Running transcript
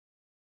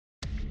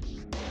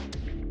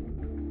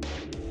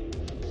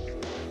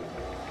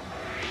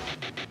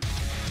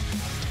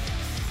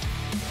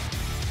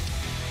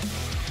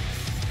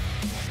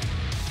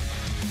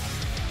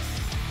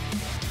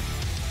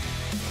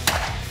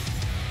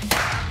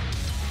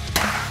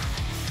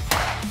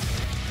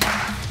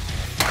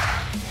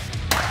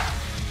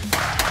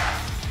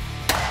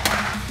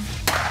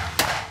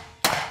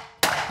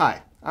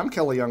Hi, I'm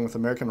Kelly Young with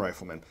American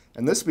Rifleman,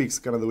 and this week's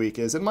Gun of the Week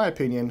is, in my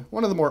opinion,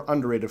 one of the more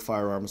underrated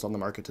firearms on the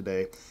market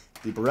today,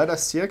 the Beretta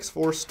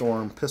CX4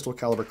 Storm pistol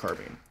caliber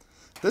carbine.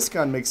 This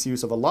gun makes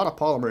use of a lot of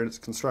polymer in its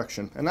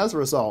construction, and as a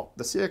result,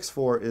 the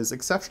CX4 is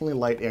exceptionally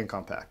light and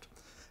compact.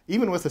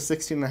 Even with a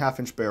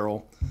 16.5-inch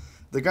barrel,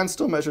 the gun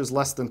still measures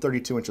less than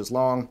 32 inches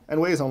long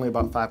and weighs only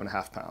about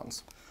 5.5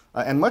 pounds.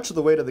 And much of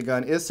the weight of the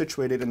gun is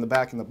situated in the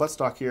back in the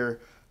buttstock here,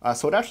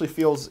 so it actually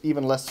feels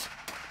even less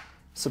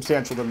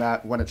substantial than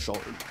that when it's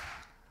shouldered.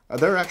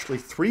 There are actually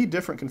 3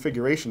 different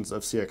configurations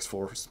of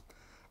CX4s,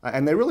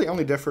 and they really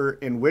only differ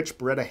in which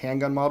Beretta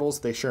handgun models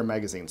they share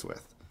magazines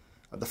with.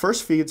 The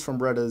first feeds from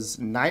Beretta's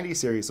 90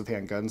 series of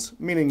handguns,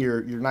 meaning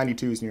your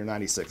 92s and your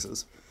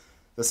 96s.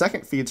 The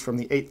second feeds from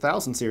the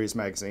 8000 series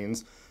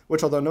magazines,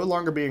 which, although no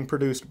longer being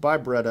produced by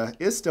Beretta,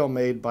 is still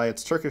made by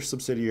its Turkish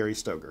subsidiary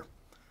Stoeger.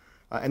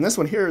 And this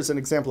one here is an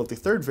example of the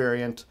third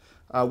variant,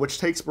 which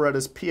takes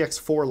Beretta's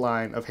PX4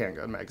 line of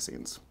handgun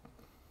magazines.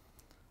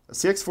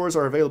 CX4s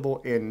are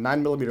available in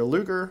 9mm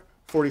Luger,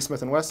 40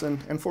 Smith & Wesson,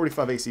 and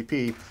 45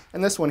 ACP,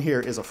 and this one here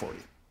is a 40.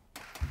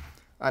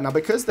 Now,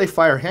 because they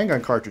fire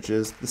handgun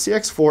cartridges, the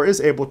CX4 is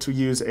able to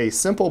use a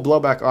simple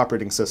blowback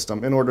operating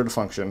system in order to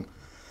function.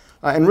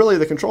 And really,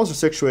 the controls are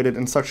situated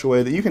in such a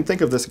way that you can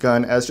think of this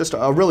gun as just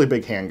a really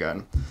big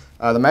handgun.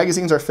 The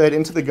magazines are fed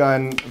into the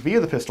gun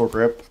via the pistol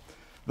grip.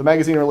 The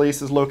magazine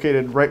release is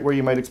located right where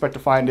you might expect to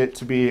find it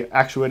to be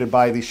actuated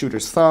by the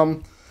shooter's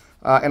thumb.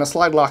 And a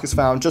slide lock is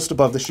found just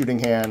above the shooting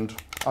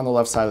hand on the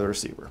left side of the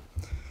receiver.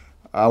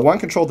 One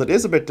control that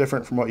is a bit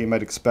different from what you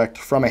might expect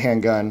from a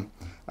handgun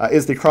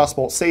is the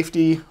crossbolt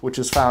safety, which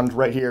is found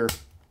right here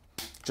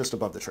just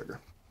above the trigger.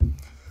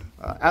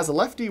 As a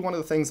lefty, one of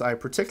the things I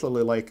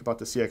particularly like about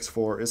the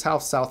CX4 is how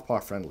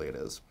southpaw friendly it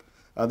is.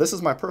 This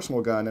is my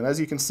personal gun, and as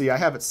you can see, I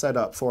have it set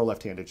up for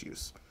left-handed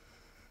use.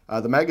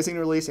 The magazine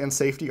release and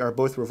safety are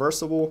both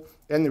reversible,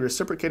 and the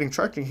reciprocating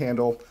charging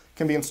handle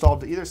can be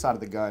installed to either side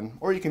of the gun,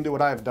 or you can do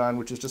what I have done,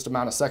 which is just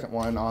mount a second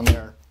one on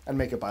there and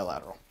make it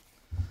bilateral.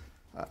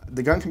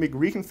 The gun can be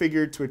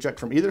reconfigured to eject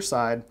from either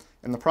side,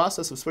 and the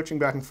process of switching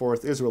back and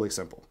forth is really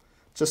simple.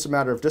 It's just a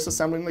matter of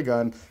disassembling the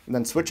gun and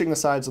then switching the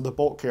sides of the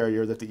bolt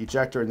carrier that the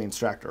ejector and the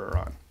extractor are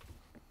on.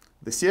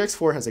 The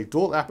CX4 has a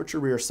dual aperture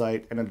rear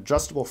sight and an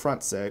adjustable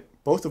front sight,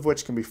 both of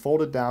which can be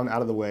folded down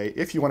out of the way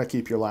if you want to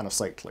keep your line of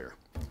sight clear.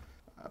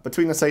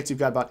 Between the sights, you've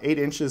got about 8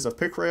 inches of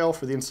pick rail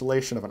for the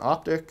installation of an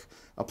optic,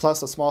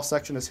 plus a small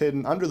section is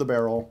hidden under the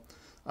barrel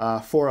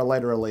for a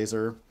light or a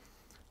laser.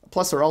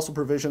 Plus, there are also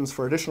provisions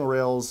for additional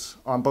rails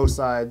on both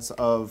sides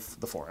of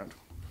the forend.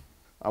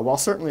 While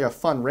certainly a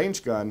fun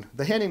range gun,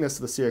 the handiness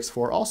of the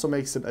CX4 also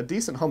makes it a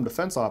decent home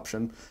defense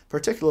option,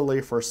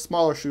 particularly for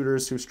smaller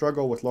shooters who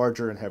struggle with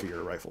larger and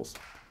heavier rifles.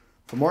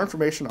 For more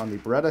information on the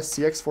Beretta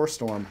CX4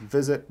 Storm,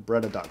 visit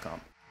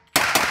Beretta.com.